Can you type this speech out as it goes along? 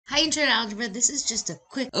Hi, Intro to Algebra. This is just a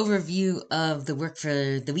quick overview of the work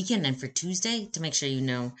for the weekend and for Tuesday to make sure you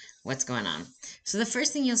know what's going on. So the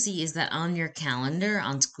first thing you'll see is that on your calendar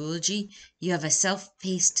on Schoology, you have a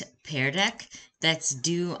self-paced pear deck that's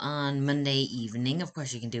due on Monday evening. Of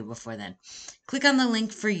course, you can do it before then. Click on the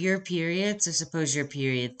link for your period. So suppose you're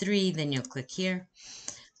period 3, then you'll click here.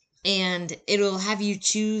 And it'll have you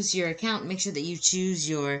choose your account. Make sure that you choose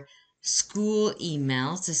your school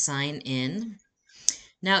email to sign in.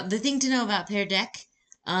 Now, the thing to know about Pear Deck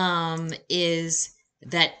is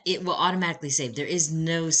that it will automatically save. There is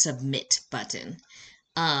no submit button.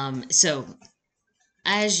 So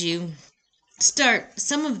as you start,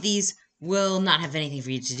 some of these will not have anything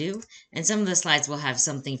for you to do, and some of the slides will have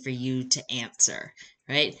something for you to answer,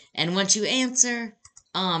 right? And once you answer,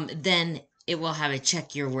 then it will have a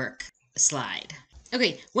check your work slide.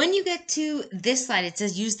 Okay, when you get to this slide, it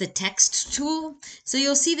says use the text tool. So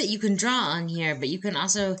you'll see that you can draw on here, but you can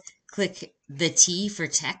also click the T for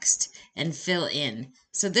text and fill in.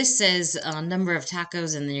 So this says number of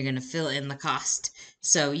tacos, and then you're going to fill in the cost.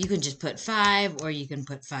 So you can just put 5, or you can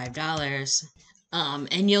put $5.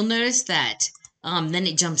 And you'll notice that then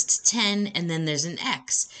it jumps to 10, and then there's an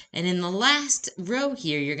X. And in the last row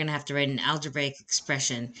here, you're going to have to write an algebraic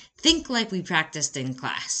expression. Think like we practiced in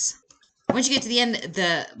class. Once you get to the end,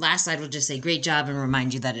 the last slide will just say great job and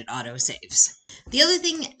remind you that it auto saves. The other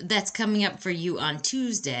thing that's coming up for you on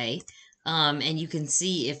Tuesday, and you can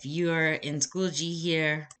see if you're in Schoology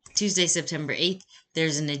here, Tuesday, September 8th,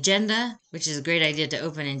 there's an agenda, which is a great idea to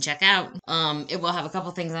open and check out. It will have a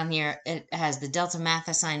couple things on here. It has the Delta Math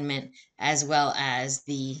assignment as well as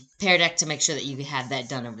the Pear Deck to make sure that you had that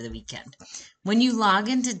done over the weekend. When you log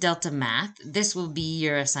into Delta Math, this will be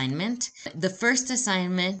your assignment. The first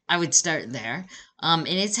assignment, I would start there, and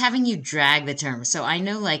it's having you drag the terms. So I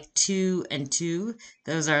know like 2 and 2,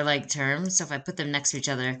 those are like terms. So if I put them next to each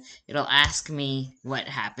other, it'll ask me what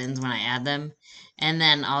happens when I add them. And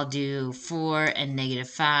then I'll do 4 and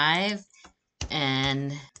 -5,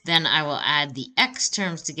 and then I will add the x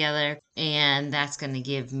terms together, and that's going to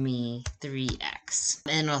give me 3x.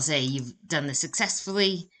 And it'll say you've done this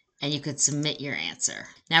successfully, and you could submit your answer.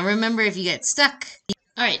 Now remember, if you get stuck,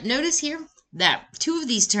 all right, notice here that 2 of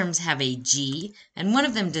these terms have a G, and 1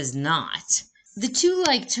 of them does not. The 2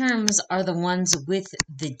 like terms are the ones with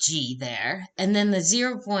the G there, and then the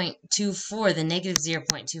 0.24, the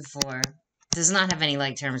 -0.24, does not have any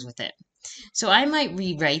like terms with it. So I might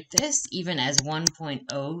rewrite this even as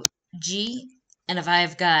 1.0 G, and if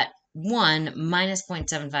I've got 1 minus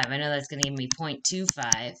 0.75, I know that's going to give me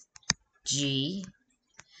 0.25 G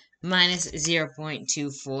minus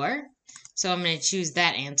 0.24. So I'm going to choose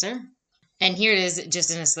that answer. And here it is,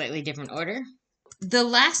 just in a slightly different order. The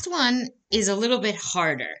last one is a little bit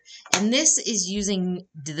harder, and this is using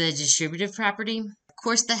the distributive property. Of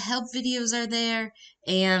course, the help videos are there,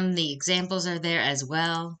 and the examples are there as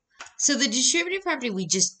well. So the distributive property we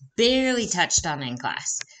just barely touched on in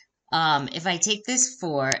class. If I take this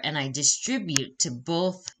 4 and I distribute to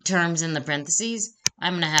both terms in the parentheses,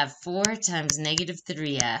 I'm going to have 4 times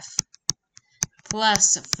 -3f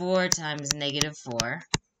plus 4 times -4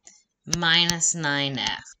 minus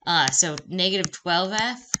 9f. So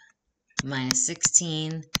 -12f minus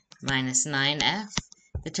 16 minus 9f.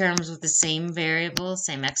 The terms with the same variable,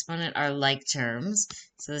 same exponent, are like terms.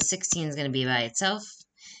 So the 16 is going to be by itself.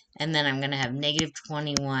 And then I'm going to have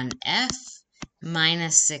 -21f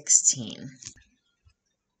minus 16.